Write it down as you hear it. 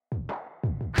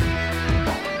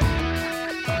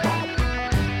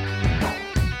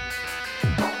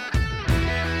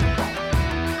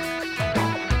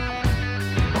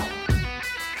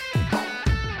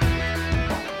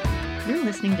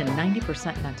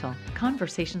100% Mental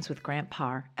Conversations with Grant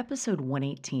Parr, Episode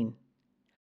 118.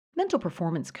 Mental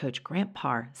performance coach Grant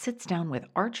Parr sits down with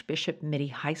Archbishop Mitty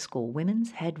High School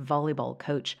women's head volleyball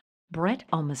coach Brett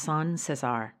Almazan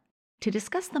Cesar to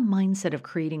discuss the mindset of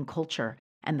creating culture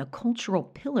and the cultural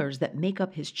pillars that make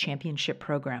up his championship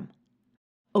program.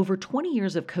 Over 20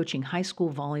 years of coaching high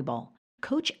school volleyball,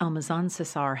 Coach Almazan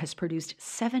Cesar has produced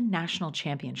 7 national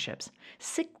championships,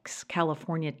 6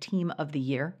 California Team of the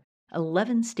Year,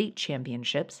 11 state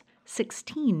championships,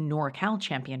 16 NorCal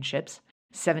championships,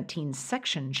 17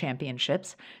 section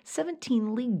championships,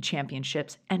 17 league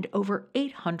championships, and over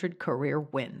 800 career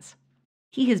wins.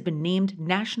 He has been named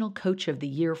National Coach of the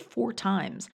Year 4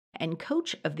 times and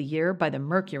Coach of the Year by the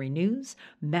Mercury News,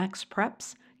 Max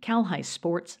Preps, Cal High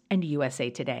Sports, and USA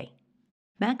Today.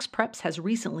 Max Preps has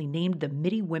recently named the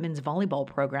Mitty Women's Volleyball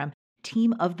Program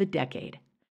Team of the Decade.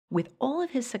 With all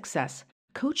of his success,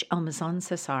 Coach Almazan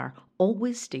Cesar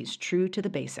always stays true to the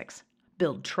basics.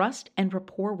 Build trust and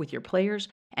rapport with your players,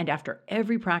 and after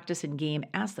every practice and game,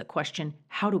 ask the question,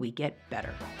 how do we get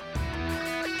better?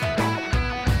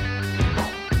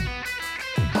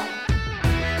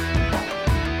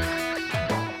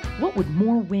 What would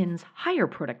more wins, higher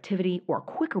productivity, or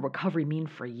quicker recovery mean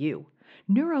for you?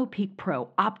 NeuroPeak Pro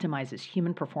optimizes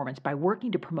human performance by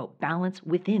working to promote balance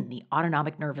within the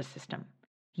autonomic nervous system.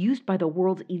 Used by the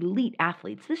world's elite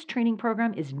athletes, this training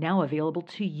program is now available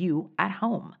to you at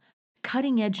home.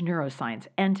 Cutting-edge neuroscience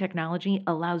and technology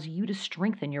allows you to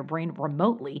strengthen your brain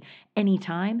remotely,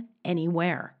 anytime,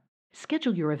 anywhere.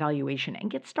 Schedule your evaluation and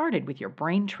get started with your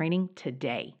brain training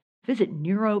today. Visit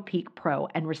NeuroPeak Pro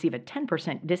and receive a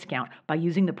 10% discount by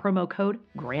using the promo code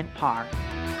GRANTPARR.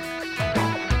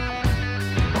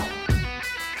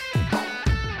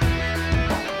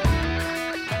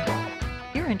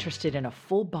 Interested in a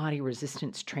full-body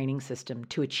resistance training system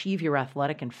to achieve your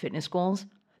athletic and fitness goals?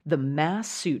 The Mass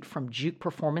Suit from Juke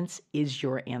Performance is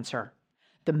your answer.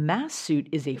 The Mass Suit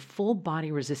is a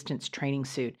full-body resistance training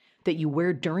suit that you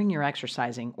wear during your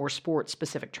exercising or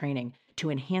sport-specific training to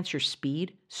enhance your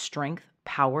speed, strength,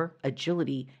 power,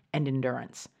 agility, and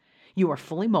endurance. You are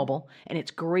fully mobile, and it's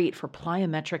great for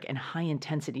plyometric and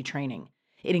high-intensity training.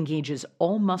 It engages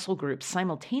all muscle groups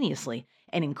simultaneously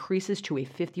and increases to a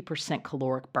 50%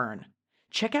 caloric burn.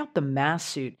 Check out the Mass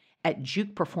Suit at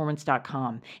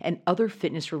jukeperformance.com and other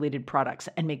fitness-related products,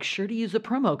 and make sure to use the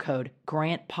promo code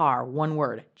GRANTPARR, one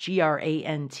word, GRANTPARR,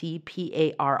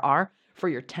 for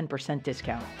your 10%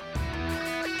 discount.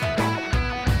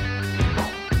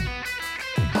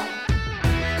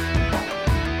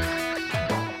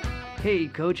 Hey,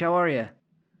 Coach, how are you?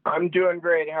 I'm doing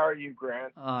great. How are you,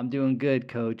 Grant? I'm doing good,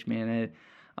 Coach, man.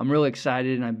 I'm really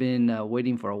excited, and I've been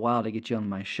waiting for a while to get you on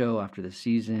my show after the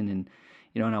season. And,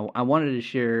 I wanted to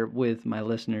share with my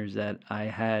listeners that I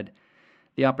had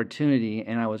the opportunity,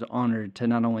 and I was honored to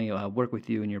not only work with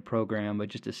you in your program, but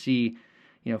just to see,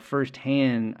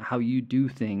 firsthand how you do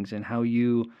things and how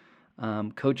you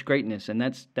coach greatness. And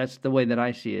that's the way that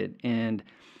I see it. And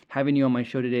having you on my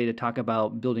show today to talk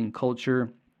about building culture,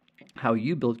 how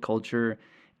you build culture,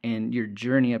 and your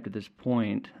journey up to this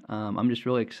point, I'm just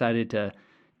really excited to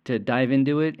dive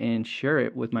into it and share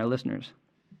it with my listeners.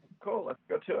 Cool, let's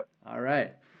go to it. All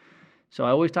right. So I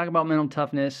always talk about mental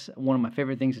toughness, one of my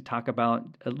favorite things to talk about,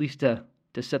 at least to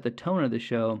set the tone of the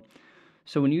show.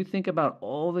 So when you think about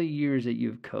all the years that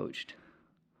you've coached,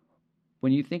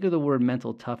 when you think of the word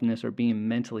mental toughness or being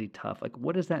mentally tough, like,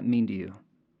 what does that mean to you?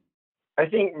 I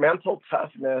think mental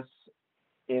toughness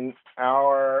in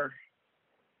our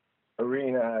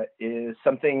arena is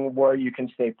something where you can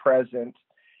stay present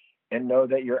and know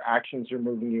that your actions are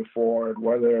moving you forward,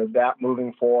 whether that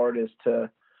moving forward is to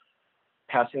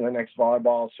passing the next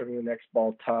volleyball, serving the next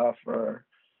ball tough, or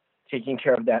taking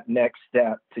care of that next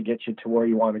step to get you to where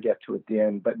you want to get to at the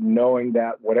end. But knowing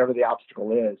that whatever the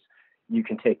obstacle is, you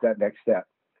can take that next step.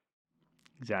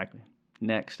 Exactly.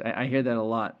 Next. I hear that a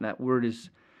lot. That word is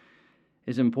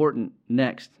important.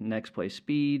 Next play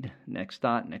speed, next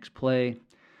thought, next play.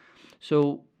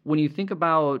 So when you think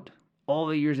about all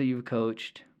the years that you've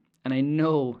coached, and I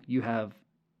know you have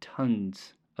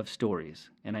tons of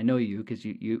stories, and I know you because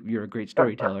you're a great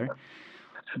storyteller,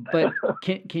 but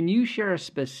can you share a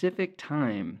specific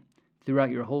time throughout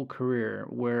your whole career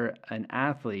where an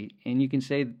athlete, and you can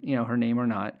say her name or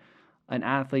not, an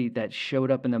athlete that showed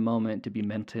up in the moment to be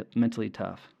mentally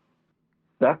tough?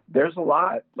 There's a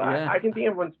lot. Yeah. I can think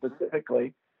of one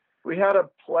specifically. We had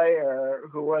a player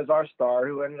who was our star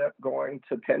who ended up going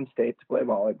to Penn State to play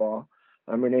volleyball.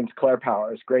 Her name's Claire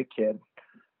Powers, great kid.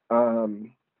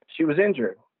 She was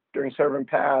injured. During serve and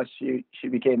pass, she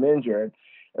became injured,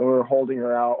 and we were holding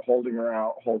her out.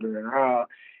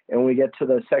 and we get to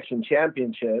the section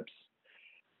championships,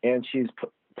 and she's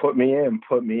put me in.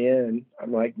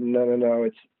 I'm like, no,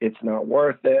 it's not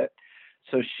worth it.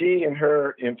 So she, in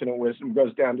her infinite wisdom,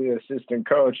 goes down to the assistant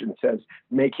coach and says,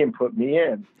 make him put me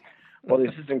in. Well, the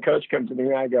assistant coach comes to me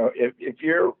and I go, if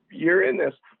you're in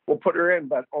this, we'll put her in,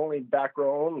 but only back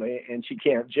row only, and she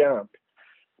can't jump.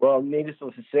 Well, needless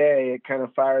to say, it kind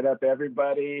of fired up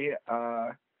everybody.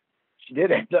 She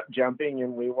did end up jumping,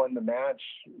 and we won the match,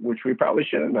 which we probably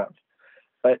shouldn't have.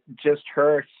 But just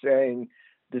her saying,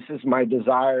 this is my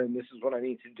desire and this is what I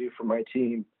need to do for my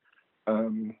team,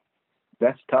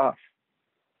 that's tough.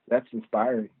 That's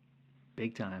inspiring.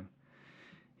 Big time.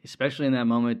 Especially in that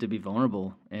moment, to be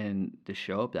vulnerable and to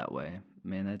show up that way.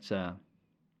 Man,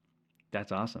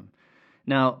 that's awesome.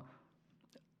 Now,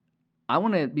 I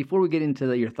want to, before we get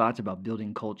into your thoughts about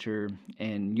building culture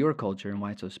and your culture and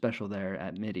why it's so special there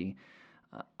at MIDI,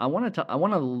 I want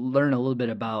to learn a little bit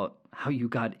about how you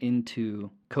got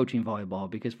into coaching volleyball,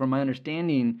 because from my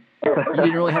understanding, you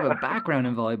didn't really have a background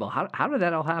in volleyball. How did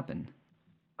that all happen?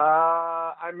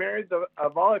 I married a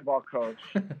volleyball coach.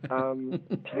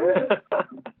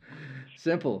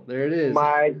 Simple. There it is.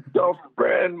 My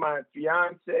girlfriend, my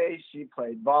fiance, she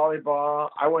played volleyball.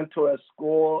 I went to a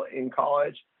school in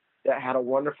college that had a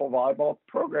wonderful volleyball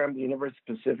program, the University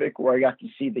of Pacific, where I got to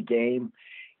see the game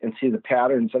and see the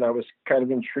patterns, and I was kind of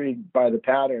intrigued by the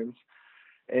patterns.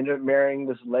 I ended up marrying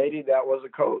this lady that was a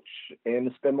coach, and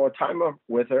to spend more time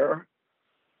with her,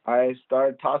 I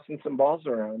started tossing some balls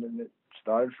around, and it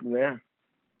started from there.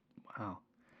 Wow.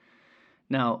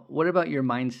 Now, what about your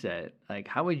mindset? Like,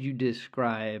 how would you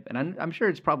describe, and I'm sure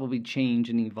it's probably changed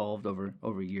and evolved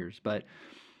over years, but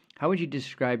how would you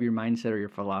describe your mindset or your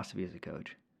philosophy as a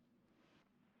coach?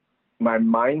 My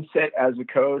mindset as a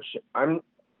coach, I'm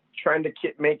trying to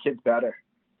make kids better.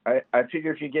 I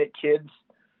figure if you get kids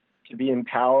to be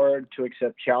empowered, to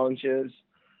accept challenges,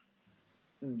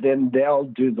 then they'll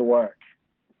do the work.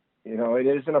 You know, it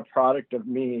isn't a product of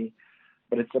me,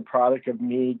 but it's a product of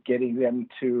me getting them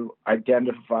to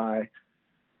identify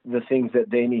the things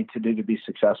that they need to do to be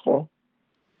successful.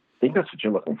 I think that's what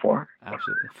you're looking for.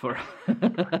 Absolutely. For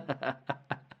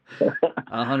 100%.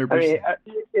 I mean,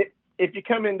 if you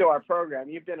come into our program,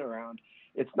 you've been around.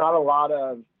 It's not a lot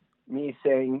of me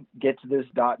saying, get to this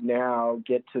dot now,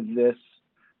 get to this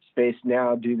space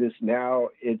now, do this now.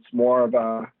 It's more of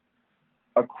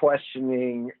a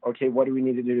questioning, okay, what do we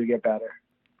need to do to get better?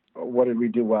 What did we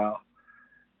do well?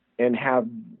 And have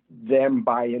them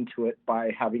buy into it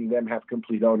by having them have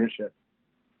complete ownership.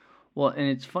 Well, and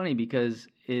it's funny because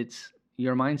it's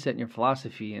your mindset and your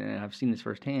philosophy, and I've seen this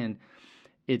firsthand,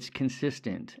 it's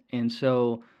consistent. And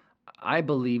so I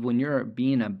believe when you're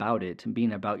being about it and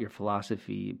being about your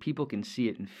philosophy, people can see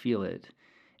it and feel it.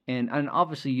 And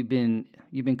obviously you've been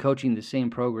coaching the same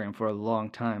program for a long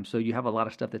time, so you have a lot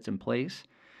of stuff that's in place.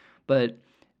 But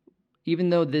even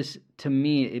though this, to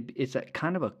me, it's a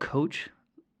kind of a coach,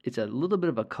 it's a little bit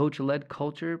of a coach-led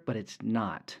culture, but it's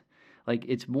not. Like,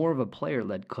 it's more of a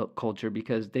player-led culture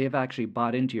because they have actually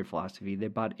bought into your philosophy, they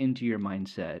bought into your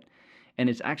mindset, and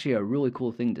it's actually a really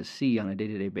cool thing to see on a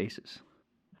day-to-day basis.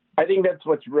 I think that's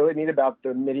what's really neat about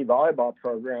the MIDI volleyball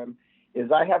program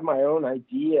is I have my own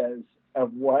ideas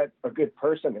of what a good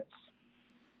person is,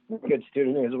 what a good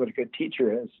student is, what a good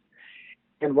teacher is.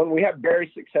 And when we have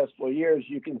very successful years,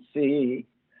 you can see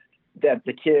that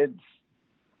the kids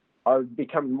are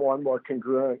becoming more and more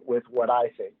congruent with what I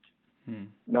think.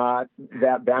 Not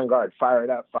that Vanguard, fire it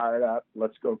up,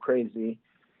 let's go crazy.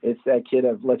 It's that kid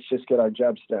of, let's just get our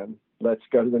jobs done. Let's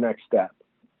go to the next step.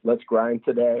 Let's grind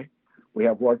today. We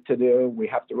have work to do. We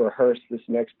have to rehearse this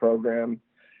next program.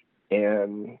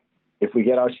 And if we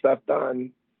get our stuff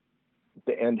done,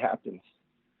 the end happens.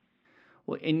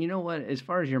 Well, and you know what? As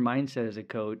far as your mindset as a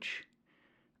coach,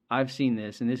 I've seen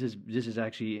this, and this is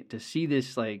actually, to see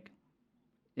this like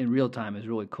in real time is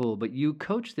really cool. But you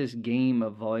coach this game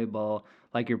of volleyball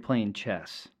like you're playing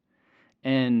chess,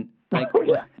 and like,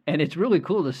 and it's really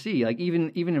cool to see, like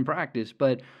even in practice.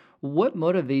 But what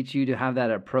motivates you to have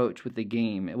that approach with the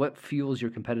game? What fuels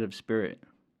your competitive spirit?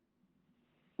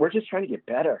 We're just trying to get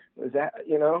better. Is that,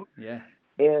 you know? Yeah.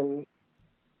 And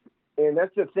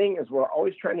that's the thing, is we're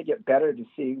always trying to get better to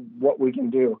see what we can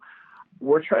do.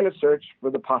 We're trying to search for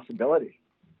the possibility.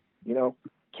 You know,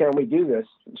 can we do this?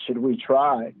 Should we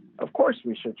try? Of course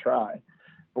we should try.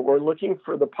 But we're looking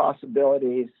for the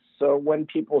possibilities. So when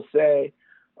people say,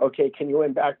 okay, can you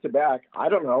win back-to-back? I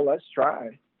don't know. Let's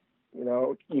try. You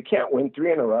know, you can't win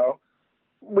 3 in a row.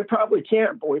 We probably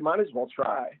can't, but we might as well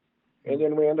try. And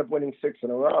then we end up winning 6 in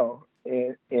a row.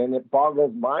 And it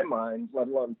boggles my mind, let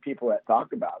alone people that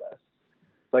talk about us.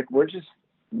 Like, we're just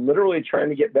literally trying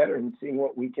to get better and seeing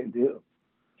what we can do.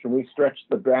 Can we stretch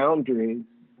the boundaries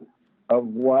of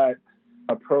what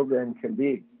a program can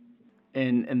be?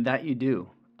 And that you do.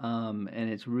 And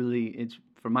it's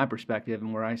from my perspective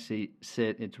and where I sit,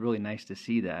 it's really nice to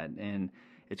see that. And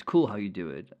it's cool how you do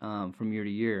it from year to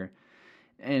year.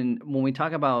 And when we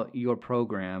talk about your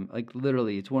program, like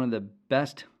literally, it's one of the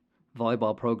best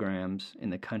volleyball programs in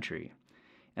the country.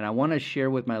 And I want to share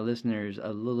with my listeners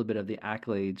a little bit of the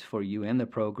accolades for you and the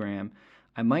program.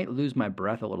 I might lose my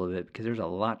breath a little bit because there's a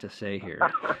lot to say here.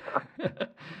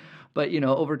 But,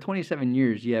 over 27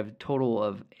 years, you have a total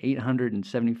of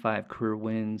 875 career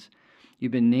wins.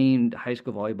 You've been named High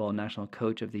School Volleyball National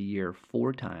Coach of the Year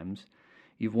 4 times.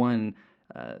 You've won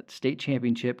state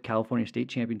championship, California state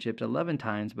championships 11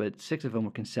 times, but 6 of them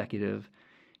were consecutive.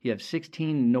 You have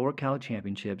 16 NorCal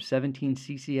championships, 17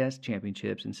 CCS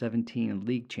championships, and 17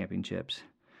 league championships.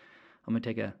 I'm going to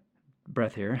take a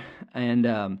breath here. And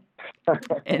and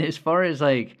as far as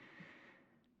like,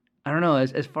 I don't know,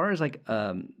 as far as like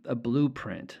a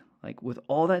blueprint, like with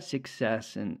all that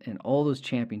success and all those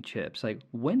championships, like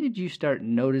when did you start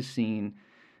noticing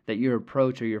that your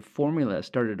approach or your formula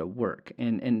started to work?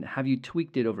 And have you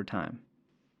tweaked it over time?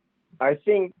 I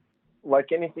think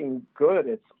like anything good,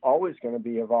 it's always going to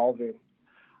be evolving.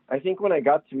 I think when I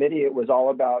got to Midi, it was all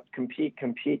about compete.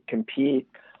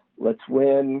 Let's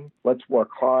win. Let's work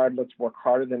hard. Let's work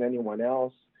harder than anyone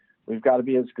else. We've got to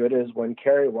be as good as when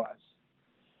Carrie was.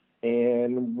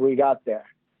 And we got there.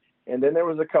 And then there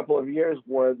was a couple of years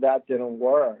where that didn't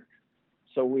work.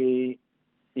 So we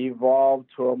evolved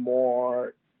to a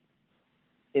more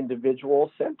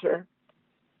individual center,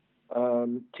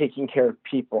 taking care of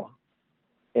people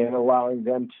and allowing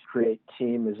them to create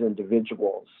team as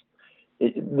individuals.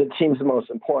 The team's the most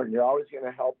important. You're always going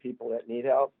to help people that need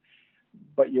help,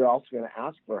 but you're also going to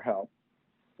ask for help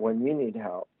when you need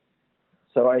help.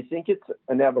 So I think it's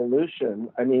an evolution.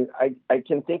 I mean, I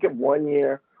can think of one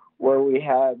year where we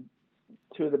had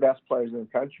 2 of the best players in the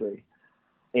country,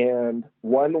 and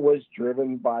one was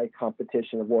driven by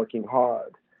competition of working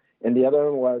hard, and the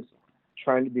other one was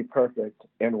trying to be perfect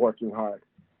and working hard.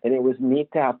 And it was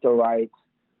neat to have to write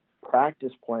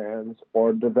practice plans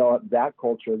or develop that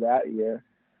culture that year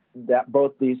that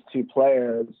both these 2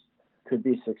 players could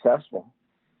be successful.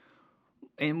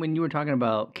 And when you were talking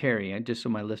about Carrie, just so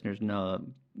my listeners know,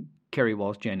 Carrie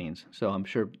Walsh Jennings. So I'm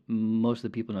sure most of the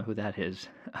people know who that is.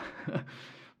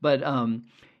 But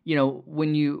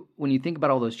when you think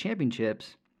about all those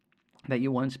championships that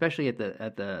you won, especially at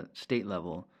the state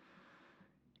level,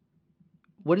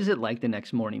 what is it like the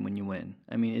next morning when you win?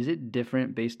 I mean, is it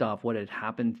different based off what had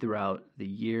happened throughout the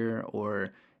year,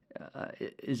 or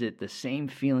is it the same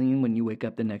feeling when you wake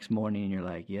up the next morning and you're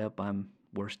like, "Yep,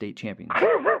 we're state champions"?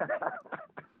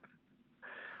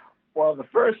 Well, the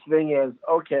first thing is,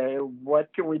 okay,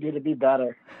 what can we do to be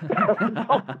better?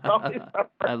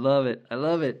 I love it.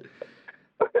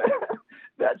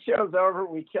 That show's over.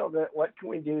 We killed it. What can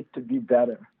we do to be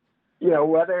better?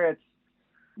 Whether it's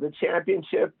the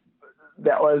championship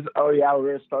that was, oh, yeah, we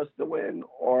were supposed to win,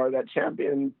 or that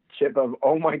championship of,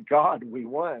 oh, my God, we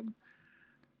won.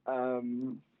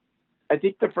 I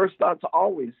think the first thought's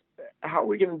always, how are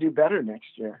we going to do better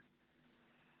next year?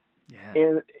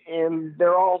 Yeah. And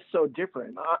they're all so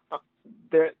different.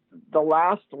 The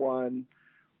last one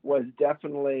was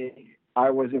definitely,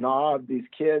 I was in awe of these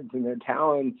kids and their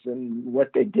talents and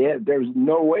what they did. There's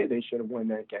no way they should have won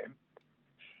that game.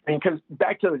 And because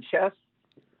back to the chess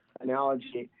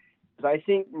analogy, I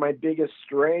think my biggest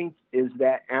strength is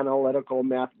that analytical,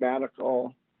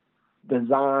 mathematical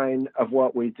design of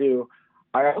what we do.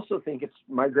 I also think it's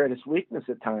my greatest weakness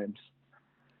at times,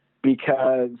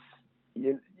 because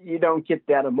you don't get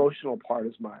that emotional part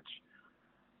as much.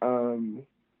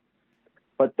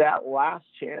 But that last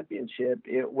championship,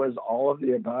 it was all of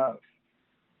the above.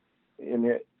 And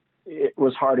it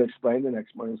was hard to explain the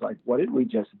next morning. It was like, what did we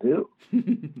just do?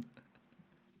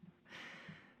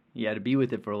 You had to be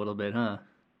with it for a little bit, huh?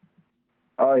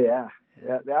 Oh, yeah.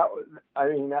 That was,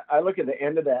 I look at the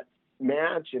end of that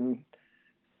match and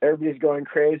everybody's going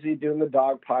crazy doing the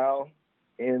dog pile.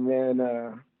 And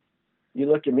then you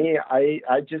look at me, I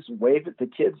just wave at the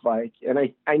kids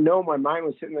and I know my mind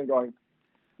was sitting there going,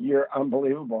 you're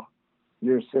unbelievable.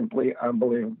 You're simply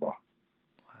unbelievable.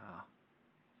 Wow.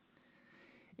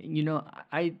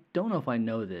 I don't know if I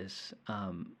know this.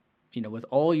 With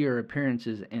all your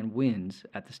appearances and wins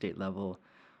at the state level,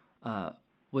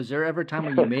 was there ever a time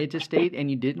when you made it to state and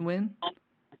you didn't win?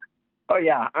 Oh,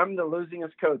 yeah. I'm the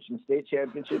losingest coach in state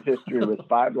championship history with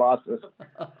 5 losses.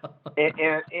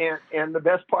 And the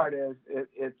best part is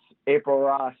it's April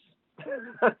Ross.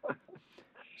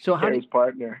 So Carrie's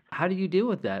partner. how do you deal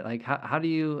with that? Like, how do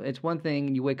you, it's one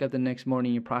thing you wake up the next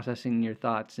morning, you're processing your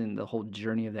thoughts and the whole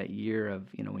journey of that year of,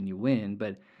 when you win,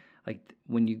 but like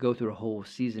when you go through a whole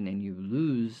season and you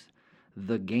lose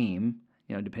the game,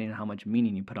 depending on how much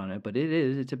meaning you put on it, but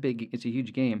it's a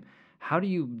huge game. How do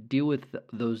you deal with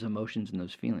those emotions and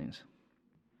those feelings?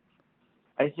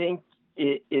 I think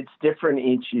it's different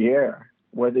each year,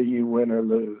 whether you win or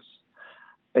lose.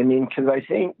 I mean, because I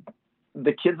think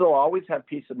the kids will always have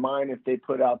peace of mind if they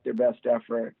put out their best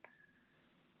effort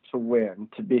to win,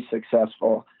 to be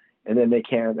successful, and then they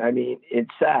can. I mean, it's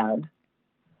sad,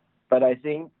 but I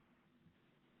think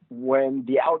when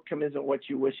the outcome isn't what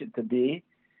you wish it to be,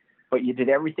 but you did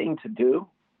everything to do,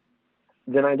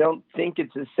 then I don't think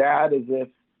it's as sad as if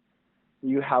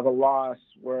you have a loss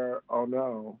where, oh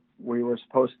no, we were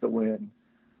supposed to win.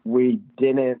 We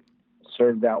didn't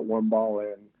serve that one ball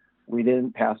in. We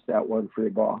didn't pass that one free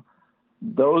ball.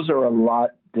 Those are a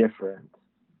lot different,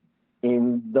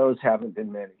 and those haven't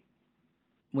been many.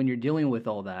 When you're dealing with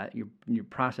all that, you're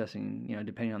processing,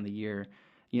 depending on the year.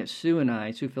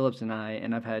 Sue Phillips and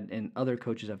I've had, and other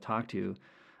coaches I've talked to,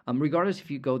 regardless if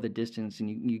you go the distance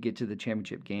and you get to the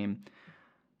championship game,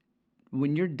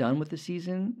 when you're done with the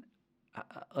season,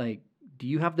 like, do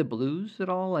you have the blues at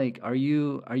all? Like, are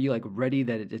you like ready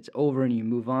that it's over and you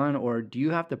move on, or do you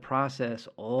have to process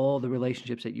all the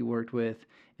relationships that you worked with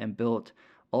and built,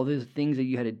 all those things that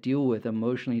you had to deal with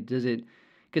emotionally?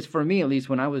 Because for me, at least,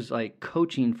 when I was like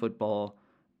coaching football,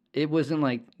 it wasn't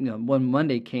like, when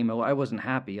Monday came, I wasn't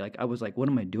happy. Like, I was like, what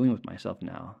am I doing with myself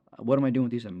now? What am I doing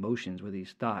with these emotions, with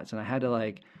these thoughts? And I had to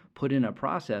like put in a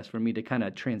process for me to kind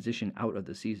of transition out of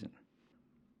the season.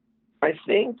 I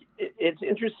think it's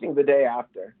interesting the day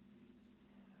after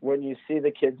when you see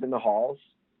the kids in the halls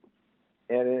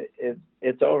and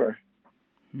it's over.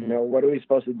 What are we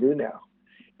supposed to do now?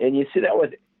 And you see that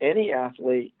with any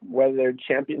athlete, whether they're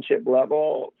championship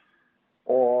level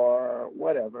or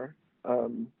whatever.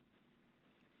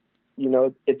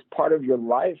 It's part of your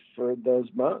life for those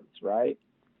months, right?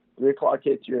 3 o'clock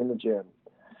hits, you're in the gym,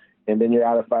 and then you're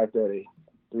out at 5:30.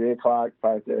 3 o'clock,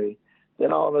 5:30.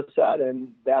 Then all of a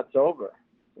sudden, that's over.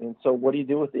 And so what do you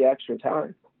do with the extra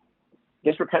time? I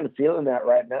guess we're kind of feeling that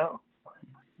right now.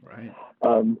 Right.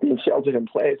 Being sheltered in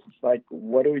place, it's like,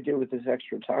 what do we do with this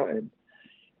extra time?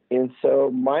 And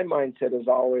so my mindset is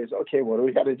always, okay, what do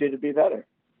we got to do to be better?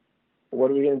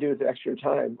 What are we going to do with the extra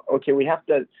time? Okay, we have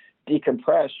to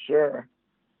decompress, sure,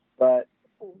 but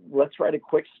let's write a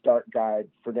quick start guide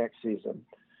for next season.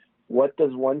 What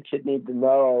does one kid need to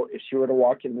know if she were to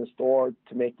walk in this door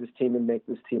to make this team and make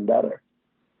this team better?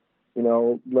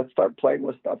 Let's start playing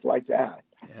with stuff like that.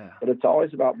 Yeah. But it's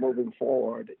always about moving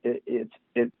forward.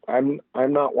 I'm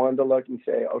not one to look and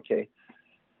say, okay,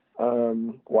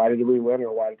 why did we win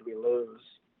or why did we lose?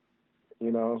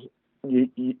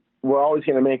 We're always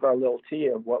going to make our little tea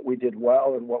of what we did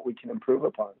well and what we can improve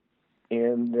upon.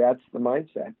 And that's the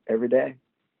mindset every day.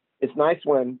 It's nice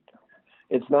when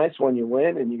you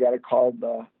win and you got to call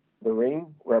the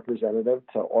ring representative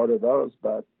to order those,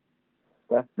 but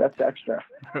that's extra.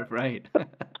 Right.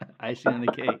 Icing on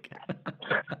the cake.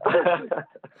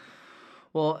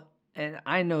 Well, and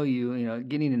I know you,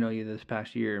 getting to know you this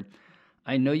past year,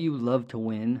 I know you love to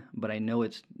win, but I know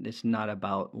it's not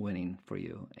about winning for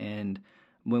you. And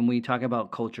when we talk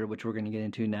about culture, which we're going to get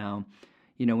into now,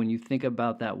 when you think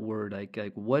about that word,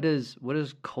 like what does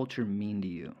culture mean to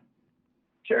you?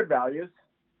 Shared values.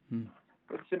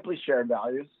 It's simply shared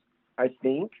values. I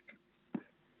think,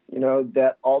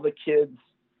 that all the kids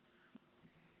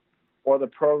or the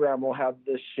program will have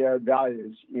the shared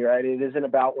values, right? It isn't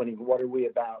about winning. What are we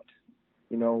about?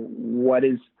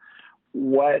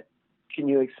 What can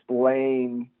you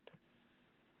explain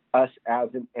us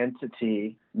as an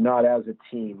entity, not as a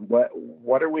team?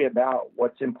 What are we about?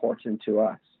 What's important to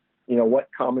us? What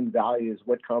common values,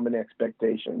 what common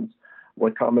expectations,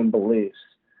 what common beliefs?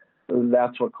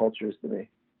 That's what culture is to me.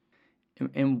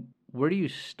 And where do you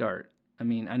start? I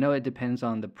mean, I know it depends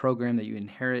on the program that you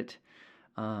inherit.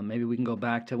 Maybe we can go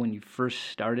back to when you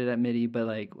first started at Midi, but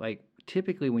like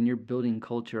typically when you're building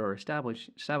culture or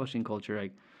establishing culture,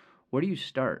 like where do you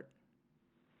start?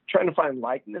 Trying to find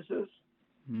likenesses,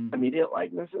 immediate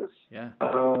likenesses. Yeah.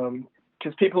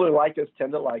 Because people who like us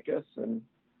tend to like us, and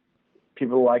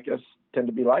people who like us tend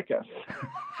to be like us.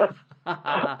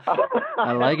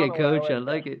 I like it, Coach. I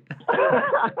like it.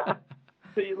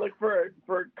 So you look for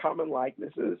common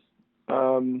likenesses.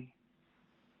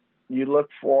 You look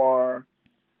for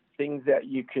things that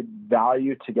you could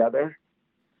value together.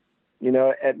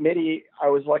 At Midi, I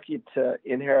was lucky to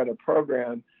inherit a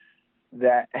program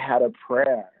that had a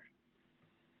prayer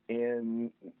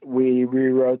and we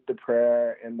rewrote the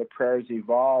prayer, and the prayers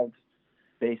evolved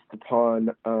based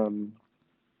upon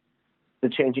the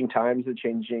changing times, the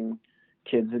changing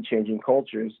kids, the changing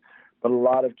cultures. But a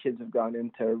lot of kids have gone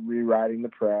into rewriting the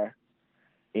prayer,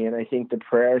 and I think the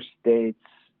prayer states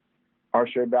our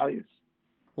shared values.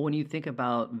 Well, when you think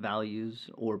about values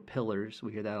or pillars,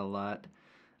 we hear that a lot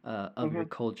of your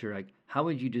culture. Like, how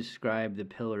would you describe the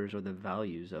pillars or the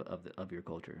values of your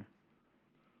culture?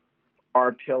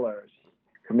 Our pillars: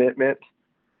 commitment,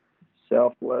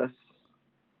 selfless,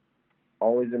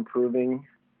 always improving,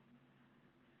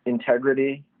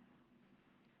 integrity,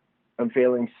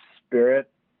 unfailing spirit,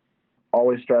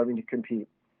 always striving to compete.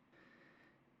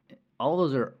 All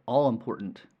those are all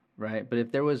important, right? But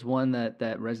if there was one that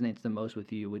resonates the most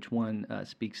with you, which one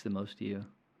speaks the most to you?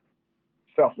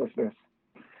 Selflessness.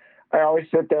 I always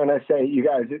sit there and I say, you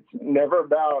guys, it's never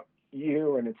about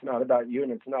you, and it's not about you,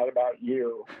 and it's not about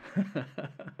you.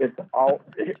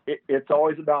 It's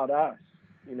always about us.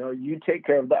 You know, you take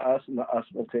care of the us, and the us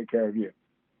will take care of you.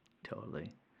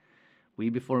 Totally. We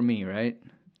before me, right?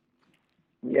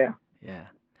 Yeah. Yeah.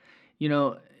 You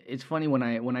know, it's funny when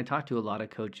I talk to a lot of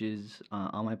coaches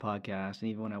on my podcast, and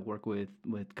even when I work with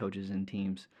coaches and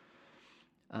teams,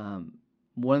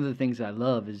 one of the things I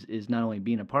love is not only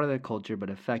being a part of that culture, but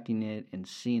affecting it and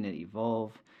seeing it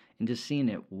evolve and just seeing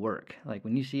it work. Like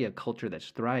when you see a culture that's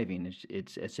thriving,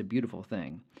 it's a beautiful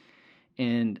thing.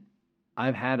 And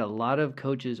I've had a lot of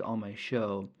coaches on my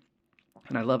show,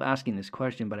 and I love asking this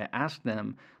question, but I ask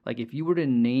them, like, if you were to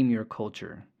name your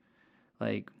culture,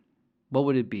 like, what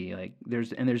would it be? Like,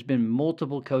 there's been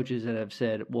multiple coaches that have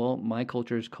said, well, my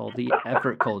culture is called the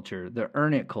effort culture, the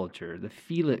earn it culture, the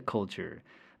feel it culture,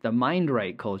 the mind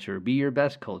right culture, be your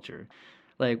best culture.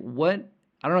 Like, what?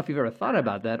 I don't know if you've ever thought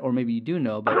about that, or maybe you do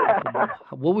know, but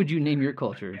what would you name your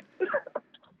culture?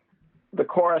 The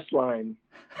chorus line.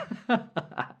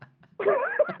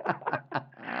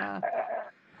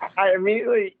 I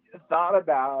immediately thought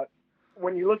about,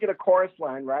 when you look at a chorus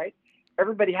line, right?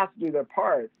 Everybody has to do their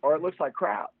part, or it looks like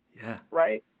crap. Yeah.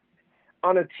 Right?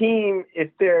 On a team,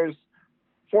 if there's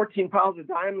 14 piles of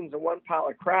diamonds and one pile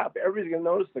of crap, everybody's going to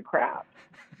notice the crap.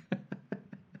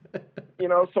 You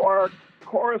know, so our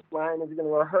chorus line is going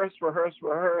to rehearse,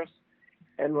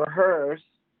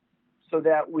 so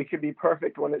that we could be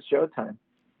perfect when it's showtime.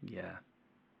 Yeah.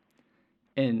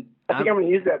 And I think I'm going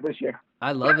to use that this year.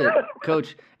 I love it,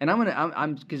 Coach. And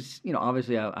I'm because, you know,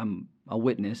 obviously I'm a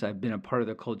witness. I've been a part of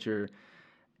the culture.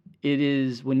 It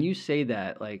is, when you say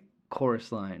that, like,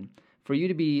 chorus line, for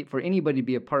anybody to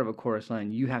be a part of a chorus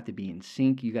line, you have to be in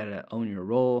sync. You got to own your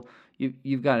role.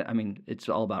 You've got, I mean, it's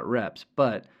all about reps,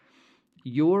 but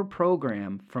your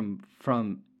program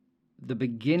from the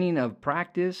beginning of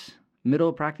practice, middle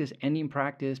of practice, ending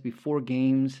practice, before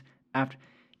games, after,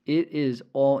 it is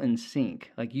all in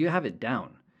sync. Like, you have it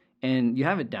down. And you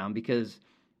have it down because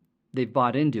they've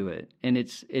bought into it. And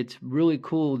it's really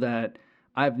cool that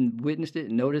I've witnessed it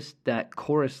and noticed that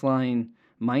chorus line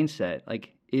mindset.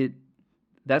 Like,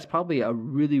 that's probably a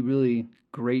really, really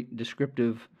great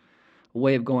descriptive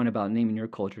way of going about naming your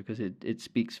culture, because it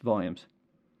speaks volumes.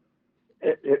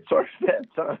 It sort of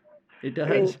fits, huh? It does.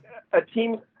 I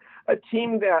mean, a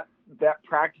team that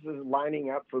practices lining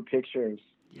up for pictures.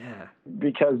 Yeah.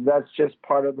 Because that's just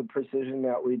part of the precision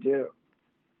that we do.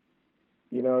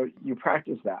 You know, you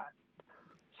practice that.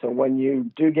 So when you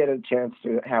do get a chance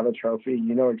to have a trophy,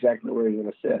 you know exactly where you're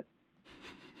going to sit.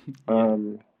 Yeah.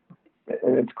 And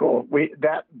it's cool.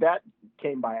 That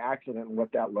came by accident,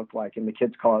 what that looked like, and the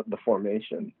kids call it the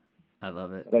formation. I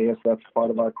love it. But I guess that's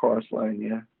part of our chorus line,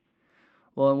 yeah.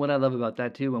 Well, and what I love about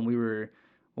that too, when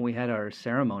we had our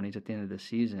ceremonies at the end of the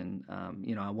season,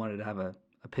 you know, I wanted to have a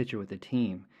picture with the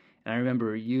team. And I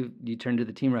remember you turned to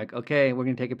the team, like, okay, we're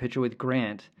going to take a picture with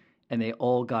Grant. And they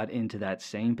all got into that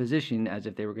same position as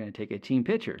if they were going to take a team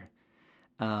picture.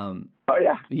 Oh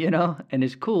yeah, you know, and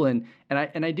it's cool. And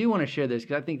I do want to share this,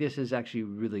 because I think this is actually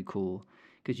really cool,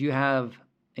 because you have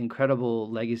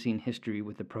incredible legacy and history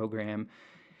with the program.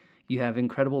 You have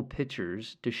incredible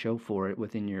pictures to show for it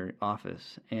within your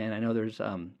office. And I know there's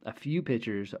a few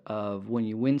pictures of when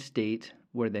you win state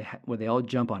where they all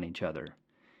jump on each other,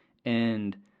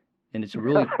 and it's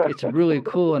really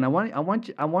cool. And I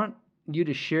want you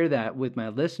to share that with my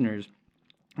listeners,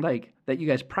 like, that you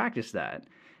guys practice that,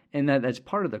 and that's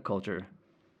part of the culture.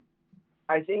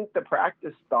 I think the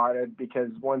practice started because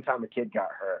one time a kid got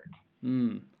hurt.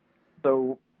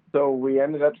 So we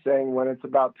ended up saying, when it's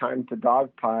about time to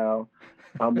dogpile,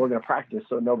 we're going to practice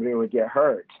so nobody would get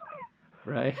hurt.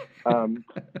 Right.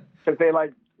 Because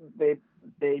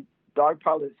they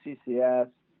dogpiled at CCS,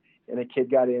 and a kid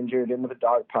got injured in the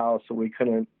dog pile, so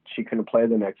she couldn't play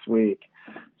the next week.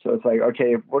 So it's like,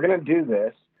 okay, if we're going to do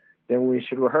this, then we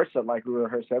should rehearse it like we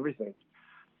rehearse everything.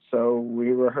 So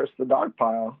we rehearse the dog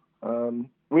pile.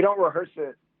 We don't rehearse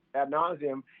it ad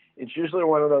nauseum. It's usually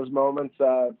one of those moments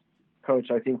of,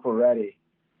 Coach, I think we're ready,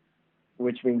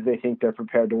 which means they think they're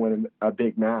prepared to win a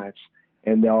big match,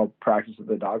 and they'll practice at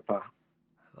the dog pile.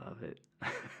 I love it.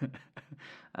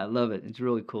 I love it. It's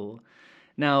really cool.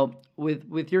 Now,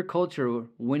 with your culture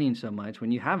winning so much,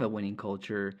 when you have a winning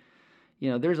culture,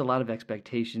 there's a lot of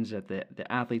expectations that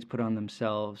the athletes put on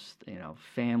themselves,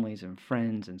 families and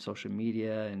friends and social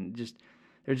media, and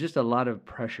there's just a lot of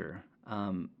pressure.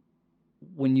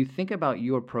 When you think about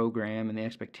your program and the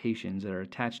expectations that are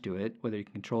attached to it, whether you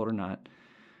control it or not,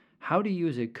 how do you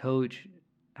as a coach,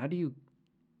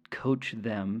 coach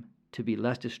them to be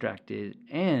less distracted,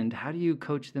 and how do you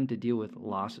coach them to deal with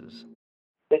losses?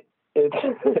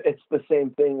 It's the same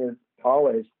thing as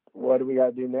always. What do we got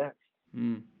to do next?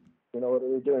 What are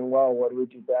we doing well? What do we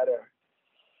do better?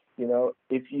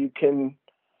 If you can,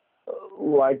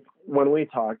 like when we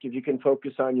talk, if you can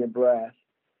focus on your breath,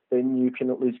 then you can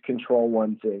at least control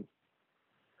one thing.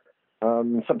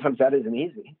 Sometimes that isn't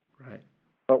easy. Right.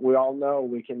 But we all know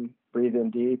we can breathe in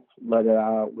deep, let it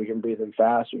out. We can breathe in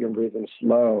fast. We can breathe in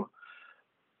slow.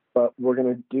 But we're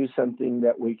going to do something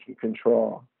that we can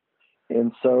control.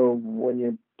 And so when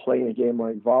you're playing a game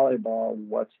like volleyball,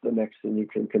 what's the next thing you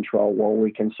can control? Well,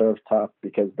 we can serve tough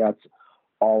because that's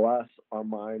all us, our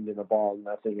mind and the ball,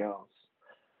 nothing else.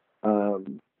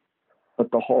 But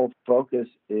the whole focus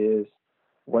is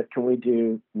what can we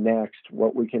do next?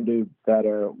 What we can do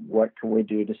better? What can we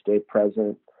do to stay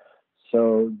present?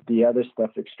 So the other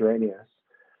stuff extraneous,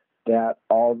 that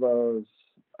all those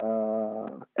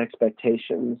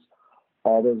expectations,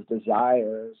 all those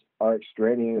desires are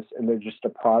extraneous, and they're just a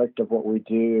product of what we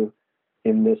do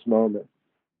in this moment.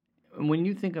 When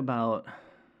you think about,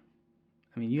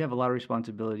 you have a lot of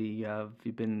responsibility.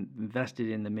 You've been invested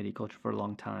in the Midi culture for a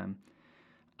long time.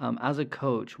 As a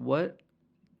coach, what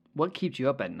keeps you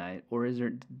up at night, or is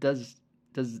there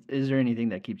anything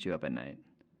that keeps you up at night?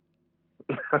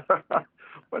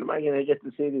 When am I going to get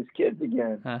to see these kids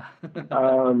again?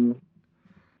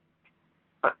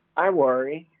 I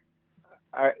worry.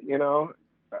 Are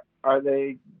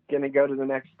they going to go to the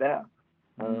next step?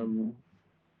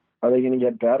 Are they going to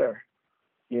get better?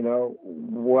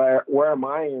 Where am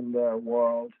I in their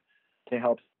world to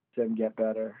help them get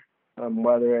better?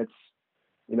 Whether it's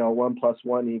 1 +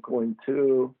 1 =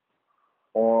 2,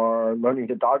 or learning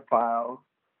to dogpile,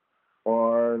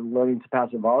 or learning to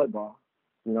pass a volleyball.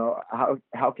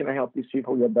 How can I help these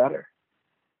people get better?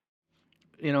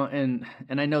 And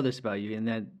I know this about you, and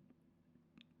that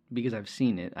because I've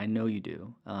seen it, I know you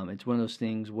do. It's one of those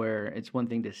things where it's one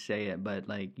thing to say it, but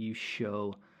like you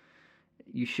show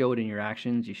it in your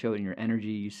actions, you show it in your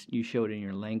energy, you show it in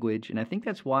your language, and I think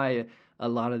that's why a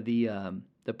lot of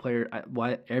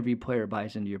why every player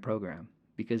buys into your program,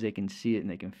 because they can see it and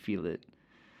they can feel it.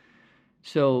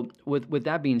 So with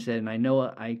that being said, and I know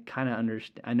I kind of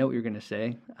understand, I know what you're going to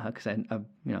say because I've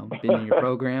been in your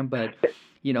program, but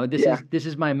this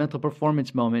is my mental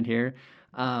performance moment here.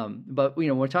 But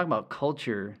we're talking about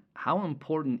culture. How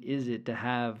important is it to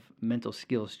have mental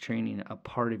skills training a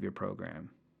part of your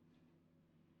program?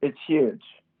 It's huge.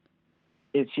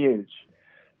 It's huge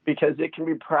because it can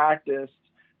be practiced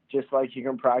just like you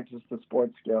can practice the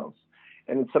sports skills.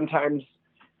 And sometimes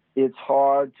it's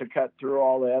hard to cut through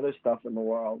all the other stuff in the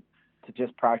world to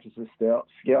just practice a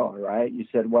skill, right? You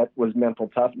said, what was mental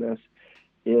toughness?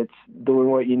 It's doing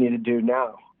what you need to do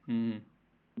now.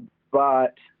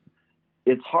 But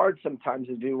it's hard sometimes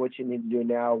to do what you need to do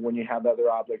now when you have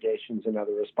other obligations and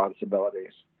other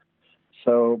responsibilities.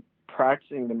 So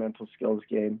practicing the mental skills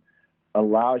game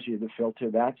allows you to filter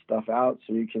that stuff out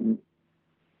so you can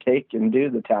take and do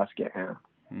the task at hand.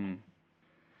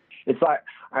 It's like,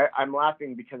 I'm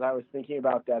laughing because I was thinking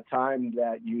about that time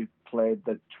that you played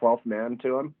the 12th man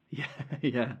to him.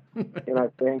 Yeah.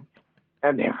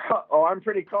 And they're, I'm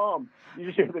pretty calm.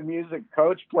 Usually the music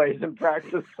coach plays in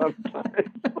practice sometimes.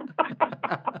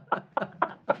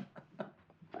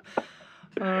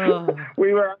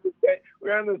 We were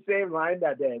on the same line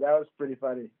that day. That was pretty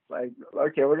funny. Like,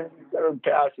 okay, we're going to do 7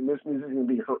 passes, and this music is going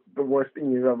to be the worst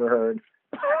thing you've ever heard.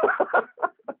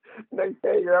 Next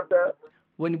day, you're up there.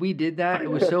 When we did that, it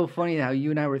was so funny how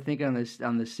you and I were thinking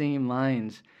on the same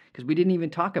lines, because we didn't even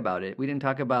talk about it. We didn't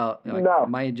talk about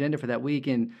my agenda for that week.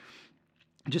 And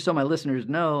just so my listeners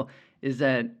know, is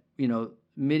that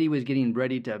Midi was getting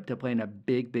ready to play in a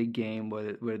big game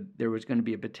where there was going to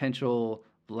be a potential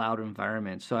loud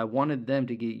environment. So I wanted them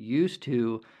to get used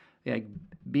to like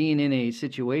being in a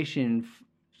situation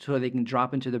so they can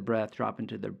drop into the breath, drop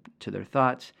into their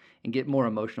thoughts, and get more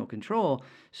emotional control.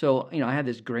 So, I had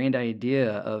this grand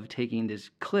idea of taking this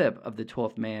clip of the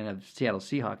 12th man of Seattle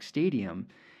Seahawks Stadium,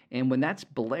 and when that's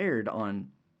blared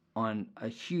on a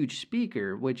huge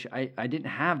speaker, which I didn't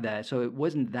have that, so it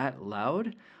wasn't that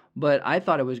loud, but I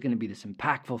thought it was going to be this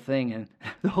impactful thing, and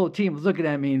the whole team was looking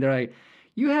at me, and they're like,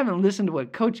 "You haven't listened to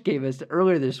what Coach gave us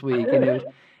earlier this week," and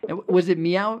was it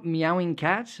meowing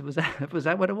cats? Was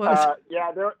that what it was?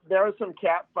 Yeah, there was some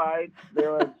cat fights.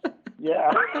 There was,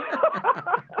 yeah.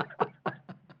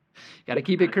 Got to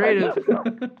keep it creative.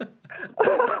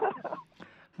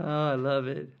 Oh, I love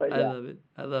it. Yeah.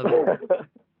 I love it.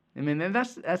 I mean, and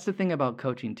that's the thing about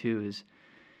coaching too is,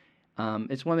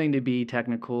 it's one thing to be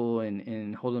technical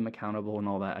and hold them accountable and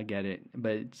all that. I get it,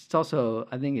 but it's also,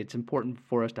 I think it's important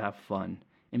for us to have fun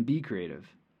and be creative.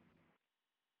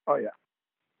 Oh yeah.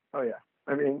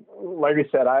 I mean, like I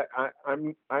said, I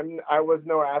was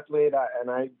no athlete, and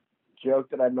I joke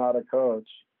that I'm not a coach.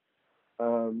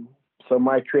 So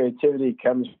my creativity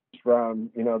comes from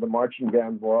the marching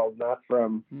band world, not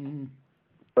from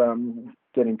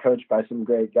getting coached by some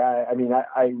great guy. I mean,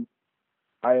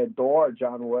 I adore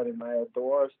John Wood and I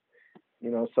adore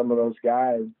some of those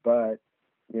guys, but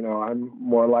I'm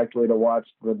more likely to watch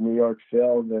the New York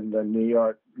Phil than the New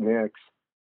York Knicks.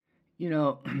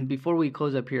 Before we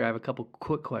close up here, I have a couple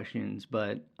quick questions,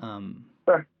 but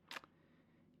sure.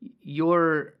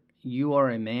 You are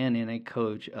a man and a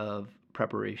coach of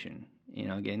preparation.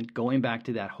 Again, going back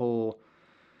to that whole,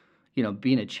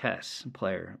 being a chess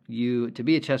player. To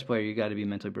be a chess player, you got to be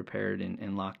mentally prepared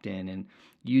and locked in, and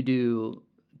you do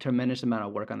tremendous amount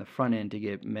of work on the front end to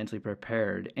get mentally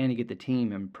prepared and to get the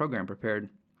team and program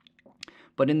prepared.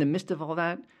 But in the midst of all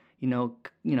that,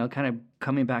 kind of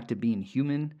coming back to being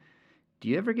human. Do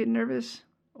you ever get nervous,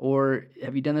 or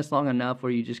have you done this long enough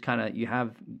where you just kind of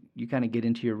get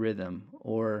into your rhythm,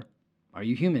 or are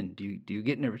you human? Do you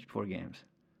get nervous before games?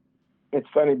 It's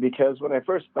funny because when I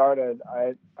first started,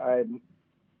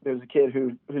 there's a kid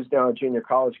who's now a junior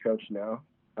college coach now.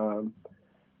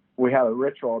 We had a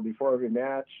ritual before every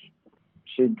match.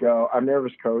 She'd go, "I'm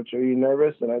nervous, coach. Are you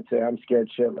nervous?" And I'd say, "I'm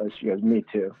scared shitless." She goes, "Me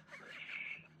too."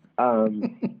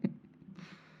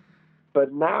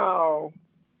 But now.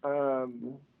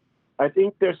 I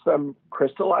think there's some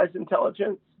crystallized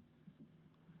intelligence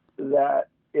that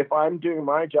if I'm doing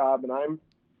my job and I'm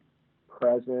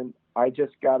present, I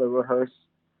just got to rehearse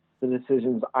the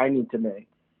decisions I need to make,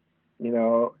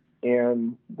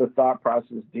 and the thought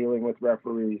process dealing with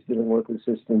referees, dealing with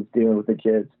assistants, dealing with the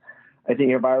kids. I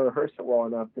think if I rehearse it well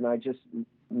enough, then I just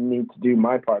need to do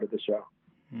my part of the show.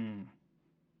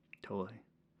 Totally.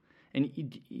 And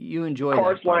you enjoy that.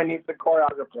 Chorus line needs a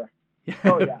choreographer.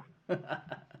 Oh, yeah.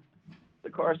 The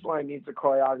chorus line needs a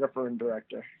choreographer and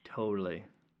director. Totally.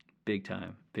 Big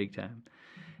time.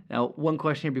 Now, one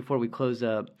question here before we close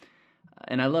up,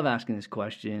 and I love asking this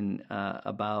question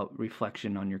about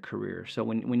reflection on your career. So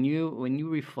when you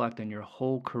reflect on your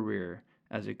whole career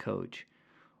as a coach,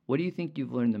 what do you think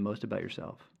you've learned the most about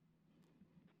yourself?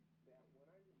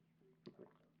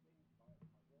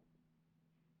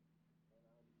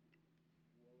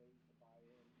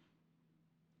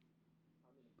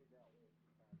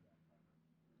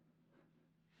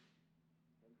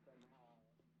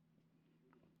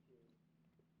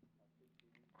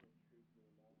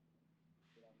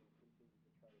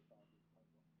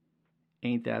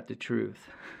 Ain't that the truth?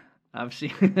 I've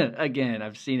seen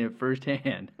it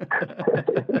firsthand.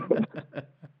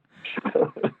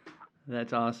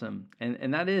 That's awesome.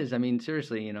 And that is, I mean,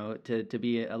 seriously, to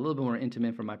be a little bit more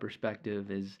intimate from my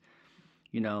perspective is,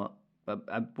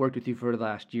 I've worked with you for the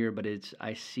last year, but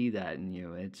I see that in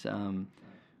you. It's,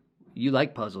 you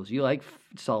like puzzles, you like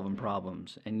solving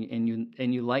problems, and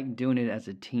you like doing it as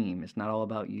a team. It's not all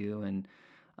about you.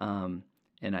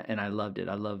 And I loved it.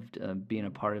 I loved being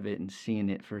a part of it and seeing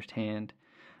it firsthand.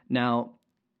 Now,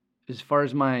 as far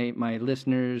as my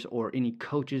listeners or any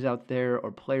coaches out there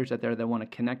or players out there that want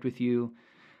to connect with you,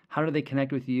 how do they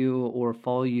connect with you or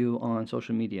follow you on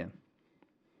social media?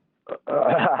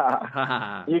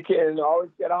 You can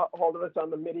always get a hold of us on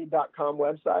the Mitty.com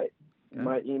website. Yeah.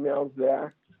 My email's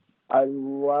there. I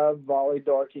love volley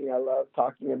dorking. I love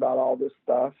talking about all this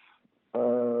stuff.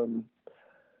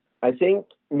 I think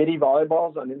Mitty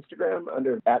Volleyball's on Instagram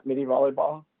under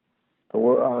 @MittyVolleyball.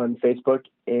 We're on Facebook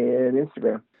and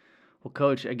Instagram. Well,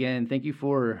 Coach, again, thank you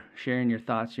for sharing your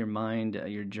thoughts, your mind,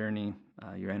 your journey,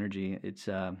 your energy. It's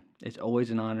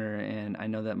always an honor, and I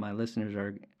know that my listeners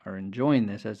are enjoying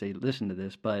this as they listen to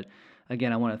this. But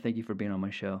again, I want to thank you for being on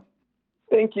my show.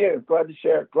 Thank you. Glad to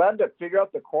share. Glad to figure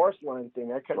out the chorus line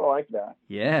thing. I kind of like that.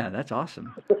 Yeah, that's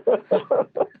awesome.